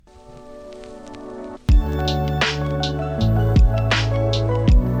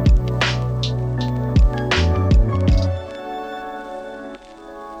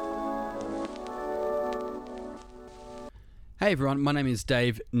Hey everyone, my name is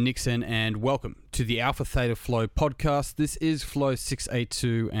Dave Nixon and welcome to the Alpha Theta Flow podcast. This is Flow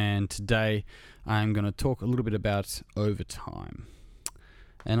 682 and today I'm going to talk a little bit about overtime.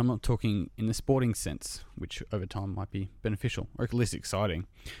 And I'm not talking in the sporting sense, which overtime might be beneficial or at least exciting.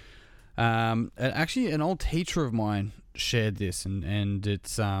 Actually, an old teacher of mine shared this and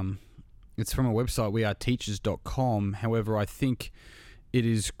it's from a website, weareteachers.com. However, I think it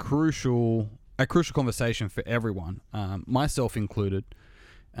is a crucial conversation for everyone, myself included,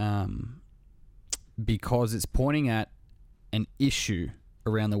 because it's pointing at an issue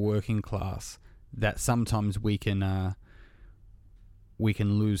around the working class that sometimes we can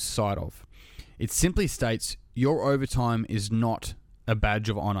lose sight of. It simply states your overtime is not a badge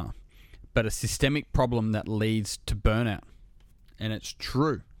of honor, but a systemic problem that leads to burnout. And it's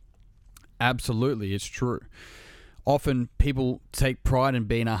true. Absolutely, it's true. Often people take pride in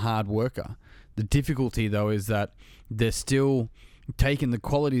being a hard worker. The difficulty, though, is that they're still taking the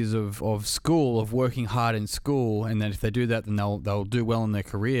qualities of school, of working hard in school, and that if they do that, then they'll do well in their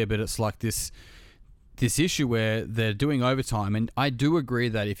career. But it's like this issue where they're doing overtime. And I do agree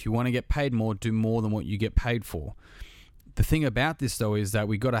that if you want to get paid more, do more than what you get paid for. The thing about this, though, is that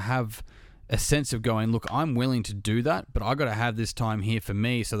we got to have a sense of going, look, I'm willing to do that, but I got to have this time here for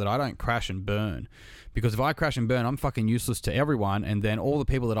me so that I don't crash and burn. Because if I crash and burn, I'm fucking useless to everyone, and then all the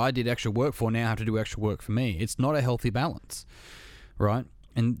people that I did extra work for now have to do extra work for me. It's not a healthy balance, right?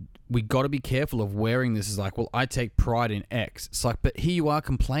 And we got to be careful of wearing this as like, well, I take pride in X. It's like, but here you are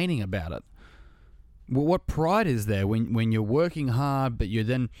complaining about it. Well, what pride is there when you're working hard, but you're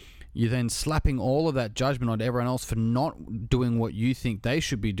then slapping all of that judgment on everyone else for not doing what you think they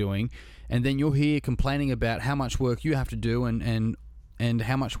should be doing, and then you're here complaining about how much work you have to do and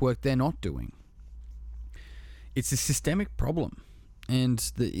how much work they're not doing. It's a systemic problem. And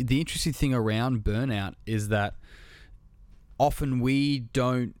the interesting thing around burnout is that often we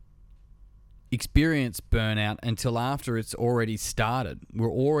don't experience burnout until after it's already started. We're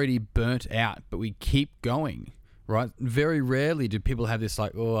already burnt out, but we keep going, right? Very rarely do people have this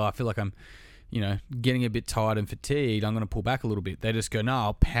like, oh, I feel like I'm, getting a bit tired and fatigued. I'm going to pull back a little bit. They just go, no,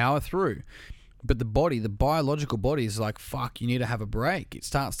 I'll power through. But the biological body is like, fuck, you need to have a break. It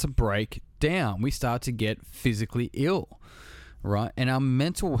starts to break down. We start to get physically ill, right? And our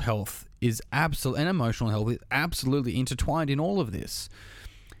mental health and emotional health is absolutely intertwined in all of this.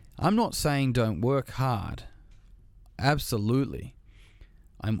 I'm not saying don't work hard. Absolutely.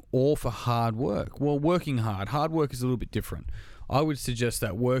 I'm all for hard work. Well, working hard work is a little bit different. I would suggest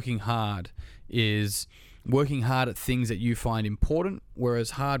that working hard is working hard at things that you find important,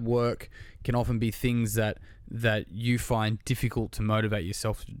 whereas hard work can often be things that you find difficult to motivate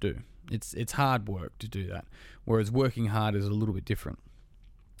yourself to do. It's hard work to do that, whereas working hard is a little bit different.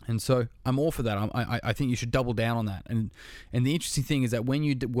 And so I'm all for that. I think you should double down on that. And the interesting thing is that when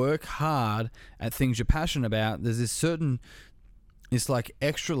you work hard at things you're passionate about, there's this certain, it's like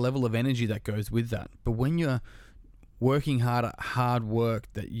extra level of energy that goes with that. But when you're working hard at hard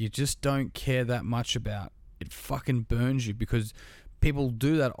work that you just don't care that much about, it fucking burns you, because people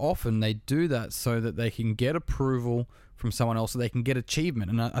do that often. They do that so that they can get approval from someone else, so they can get achievement.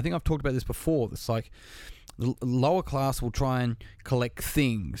 And I think I've talked about this before. It's like the lower class will try and collect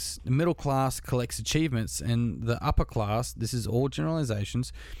things. The middle class collects achievements, and the upper class, this is all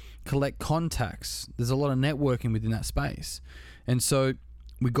generalizations, collect contacts. There's a lot of networking within that space. And so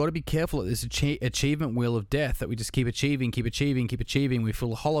we've got to be careful at this achievement wheel of death, that we just keep achieving. We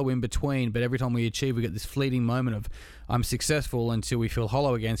feel hollow in between, but every time we achieve, we get this fleeting moment of I'm successful, until we feel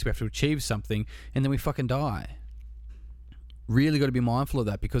hollow again, so we have to achieve something, and then we fucking die. Really got to be mindful of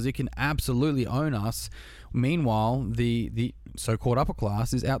that, because it can absolutely own us. Meanwhile, the so-called upper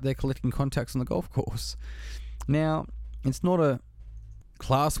class is out there collecting contacts on the golf course. Now, it's not a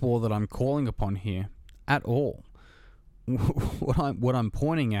class war that I'm calling upon here at all. What I'm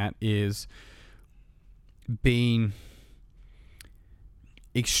pointing at is being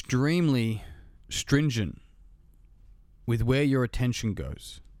extremely stringent with where your attention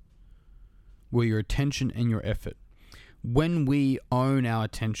goes, where your attention and your effort. When we own our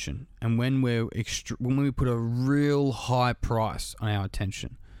attention, and when we put a real high price on our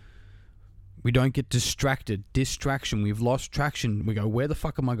attention, we don't get distracted. Distraction. We've lost traction. We go, where the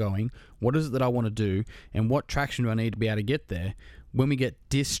fuck am I going? What is it that I want to do? And what traction do I need to be able to get there? When we get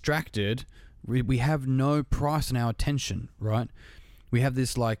distracted, we have no price on our attention, right? We have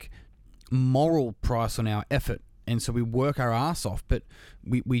this like moral price on our effort. And so we work our ass off, but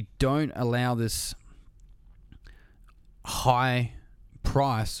we don't allow this high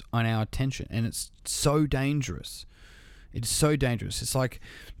price on our attention. And it's so dangerous. It's so dangerous. It's like,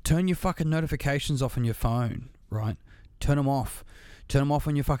 turn your fucking notifications off on your phone, right? Turn them off. Turn them off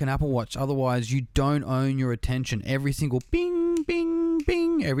on your fucking Apple Watch. Otherwise, you don't own your attention. Every single bing, bing,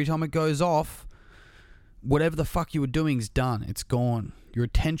 bing, every time it goes off, whatever the fuck you were doing is done. It's gone. Your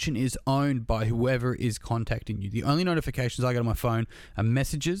attention is owned by whoever is contacting you. The only notifications I get on my phone are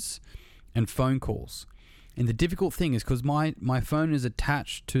messages and phone calls. And the difficult thing is because my phone is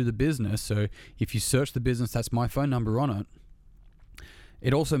attached to the business, so if you search the business, that's my phone number on it.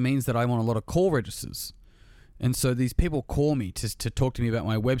 It also means that I want a lot of call registers. And so these people call me to talk to me about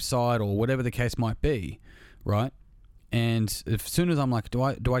my website or whatever the case might be, right? And as soon as I'm like, do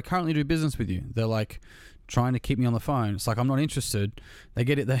I currently do business with you? They're like trying to keep me on the phone. It's like, I'm not interested. They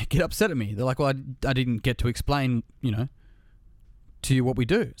get upset at me. They're like, well, I didn't get to explain, to you what we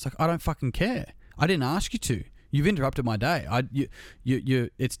do. It's like, I don't fucking care. I didn't ask you to. You've interrupted my day.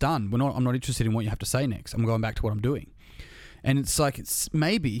 It's done. I'm not interested in what you have to say next. I'm going back to what I'm doing. And it's like,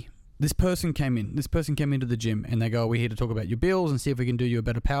 maybe this person came into the gym and they go, we're here to talk about your bills and see if we can do you a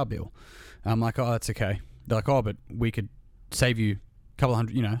better power bill. I'm like, oh, that's okay. They're like, oh, but we could save you a couple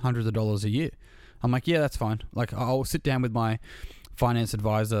hundreds of dollars a year. I'm like, yeah, that's fine. Like, I'll sit down with my finance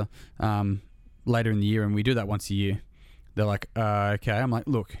advisor later in the year, and we do that once a year. They're like, okay. I'm like,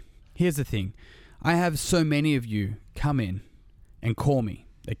 look, here's the thing. I have so many of you come in and call me.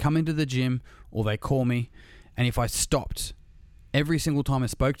 They come into the gym or they call me, and if I stopped every single time I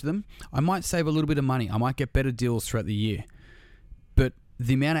spoke to them, I might save a little bit of money. I might get better deals throughout the year. But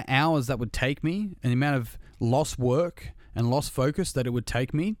the amount of hours that would take me and the amount of lost work and lost focus that it would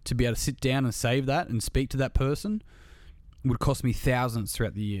take me to be able to sit down and save that and speak to that person would cost me thousands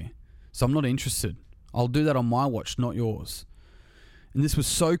throughout the year. So I'm not interested. I'll do that on my watch, not yours. And this was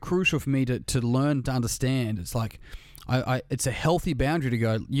so crucial for me to learn to understand. It's like, it's a healthy boundary to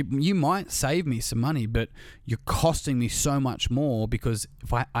go, you might save me some money, but you're costing me so much more because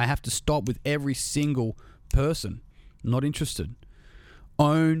if I have to stop with every single person. Not interested.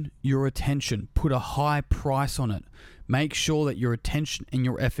 Own your attention. Put a high price on it. Make sure that your attention and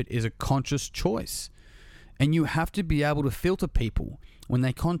your effort is a conscious choice. And you have to be able to filter people when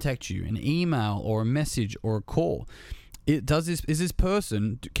they contact you, an email or a message or a call. Is this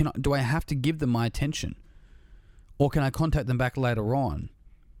person, do I have to give them my attention? Or can I contact them back later on?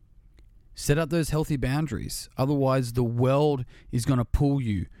 Set up those healthy boundaries. Otherwise, the world is going to pull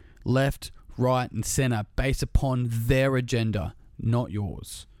you left, right, and center based upon their agenda, not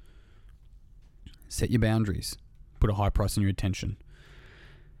yours. Set your boundaries. Put a high price on your attention.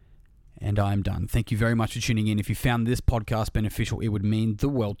 And I'm done. Thank you very much for tuning in. If you found this podcast beneficial, it would mean the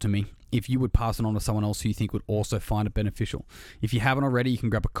world to me if you would pass it on to someone else who you think would also find it beneficial. If you haven't already, you can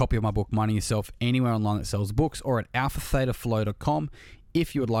grab a copy of my book, Money Yourself, anywhere online that sells books, or at alphathetaflow.com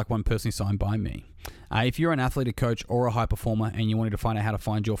if you would like one personally signed by me. If you're an athlete, a coach, or a high performer and you wanted to find out how to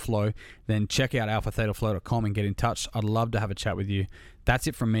find your flow, then check out alphathetaflow.com and get in touch. I'd love to have a chat with you. That's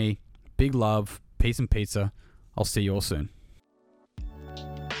it from me. Big love, peace and pizza. I'll see you all soon.